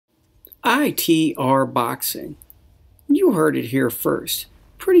ITRBoxing. You heard it here first.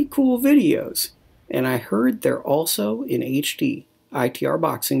 Pretty cool videos. And I heard they're also in HD.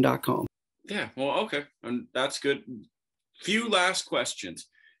 ITRboxing.com. Yeah, well, okay. That's good. Few last questions.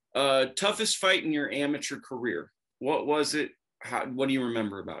 Toughest fight in your amateur career. What was it? What do you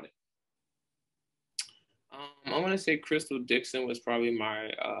remember about it? I want to say Crystal Dixon was probably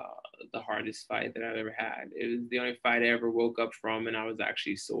the hardest fight that I've ever had. It was the only fight I ever woke up from and I was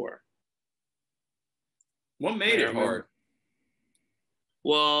actually sore. What made it hard?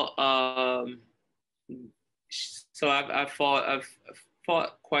 Well, so I've fought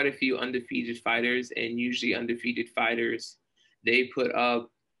quite a few undefeated fighters, and usually undefeated fighters, they put up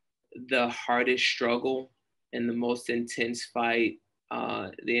the hardest struggle and the most intense fight.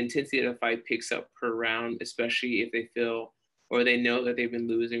 The intensity of the fight picks up per round, especially if they feel or they know that they've been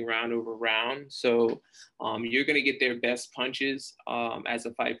losing round over round. So you're going to get their best punches as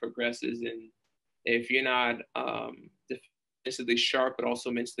the fight progresses. And if you're not defensively sharp, but also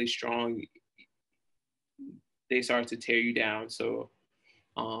mentally strong, they start to tear you down. So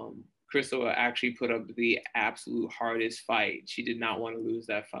Crystal actually put up the absolute hardest fight. She did not want to lose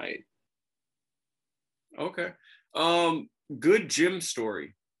that fight. Okay. Good gym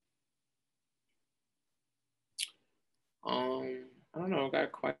story. I don't know. I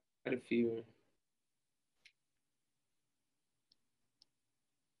got quite a few.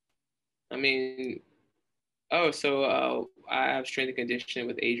 I mean, so I have strength and conditioning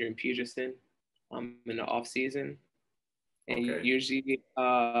with Adrian Peterson in the off season, and Okay. usually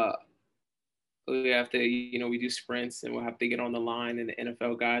we have to, we do sprints and we'll have to get on the line, and the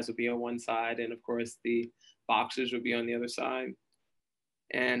NFL guys will be on one side, and of course the boxers will be on the other side.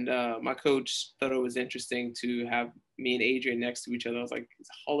 And my coach thought it was interesting to have me and Adrian next to each other. I was like, it's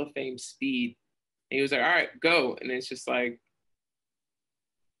Hall of Fame speed. And he was like, all right, go. And it's just like,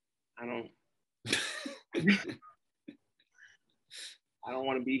 I don't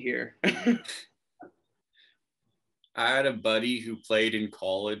want to be here. I had a buddy who played in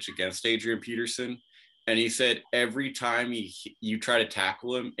college against Adrian Peterson, and he said every time you try to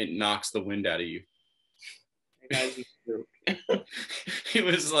tackle him, it knocks the wind out of you. It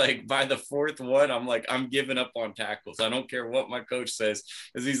was like by the fourth one, I'm like, I'm giving up on tackles. I don't care what my coach says,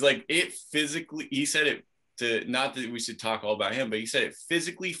 because he's like, it physically. He said it to, not that we should talk all about him, but he said it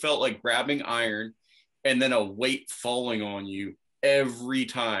physically felt like grabbing iron and then a weight falling on you every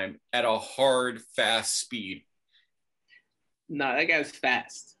time at a hard, fast speed. No, that guy's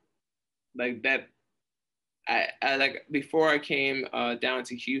fast. Like that. I like before I came down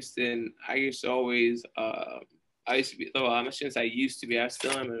to Houston, I used to always I used to be, well, I'm not sure I used to be, I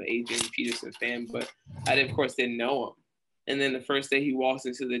still am an Adrian Peterson fan, but I of course didn't know him. And then the first day he walks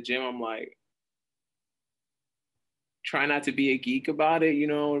into the gym, I'm like, try not to be a geek about it,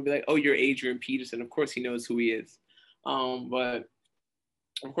 and be like, oh, you're Adrian Peterson. Of course he knows who he is. But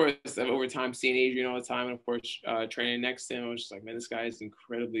of course, over time, seeing Adrian all the time, and of course, training next to him, I was just like, man, this guy is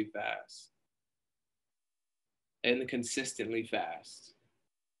incredibly fast and consistently fast.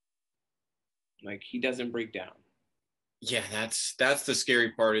 Like, he doesn't break down. Yeah, that's the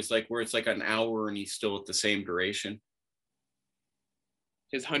scary part. Is like where it's like an hour and he's still at the same duration.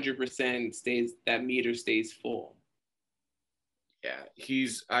 His 100% stays, that meter stays full. Yeah,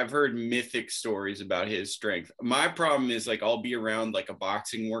 I've heard mythic stories about his strength. My problem is like I'll be around like a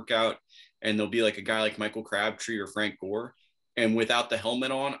boxing workout and there'll be like a guy like Michael Crabtree or Frank Gore, and without the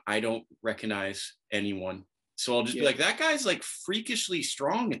helmet on, I don't recognize anyone. So I'll just be like, that guy's like freakishly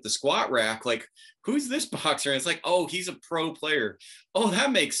strong at the squat rack. Like, who's this boxer? And it's like, oh, he's a pro player. Oh,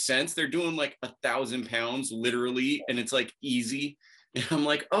 that makes sense. They're doing like 1,000 pounds literally, and it's like easy. And I'm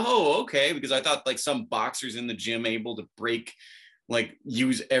like, oh, okay, because I thought like some boxers in the gym able to like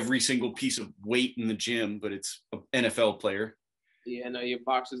use every single piece of weight in the gym, but it's an NFL player. Yeah, no, your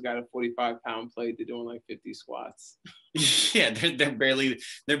boxer's got a 45-pound plate. They're doing like 50 squats. Yeah, they're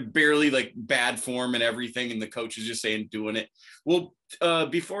barely like bad form and everything, and the coach is just saying doing it. Well,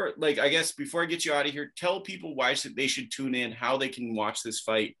 before I get you out of here, tell people why they should tune in, how they can watch this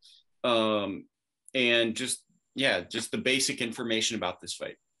fight, and just the basic information about this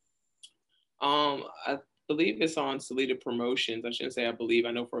fight. I believe it's on Salida Promotions. I shouldn't say I believe.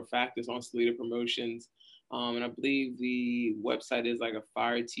 I know for a fact it's on Salida Promotions. And I believe the website is like a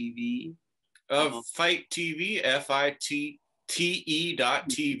Fire TV. Fight TV,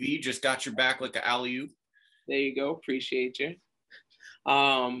 FITTE.TV. Just got your back like an alley-oop. There you go. Appreciate you.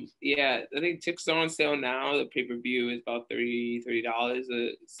 Yeah, I think tickets are on sale now. The pay-per-view is about $30.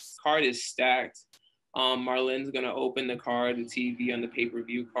 The card is stacked. Marlene's gonna open the card, the TV on the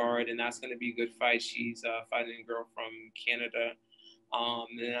pay-per-view card, and that's gonna be a good fight. She's fighting a girl from Canada.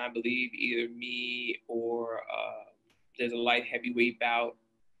 And I believe either me or there's a light heavyweight bout,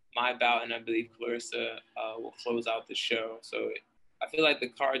 my bout, and I believe Clarissa will close out the show. So I feel like the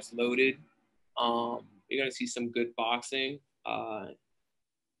card's loaded. You're gonna see some good boxing.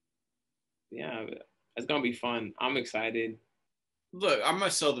 Yeah, it's gonna be fun. I'm excited. Look, I'm gonna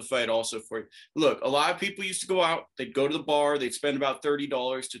sell the fight also for you. Look, a lot of people used to go out, they'd go to the bar, they'd spend about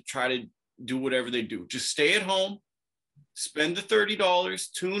 $30 to try to do whatever they do. Just stay at home, spend the $30,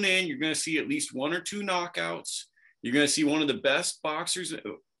 tune in. You're gonna see at least 1 or 2 knockouts. You're gonna see one of the best boxers,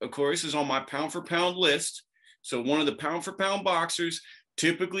 of course, is on my pound for pound list. So one of the pound for pound boxers.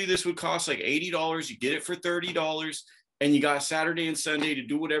 Typically, this would cost like $80. You get it for $30, and you got Saturday and Sunday to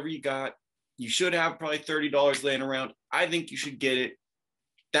do whatever you got. You should have probably $30 laying around. I think you should get it.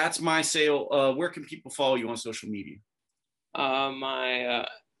 That's my sale. Where can people follow you on social media? My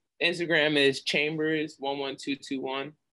Instagram is Chambers11221.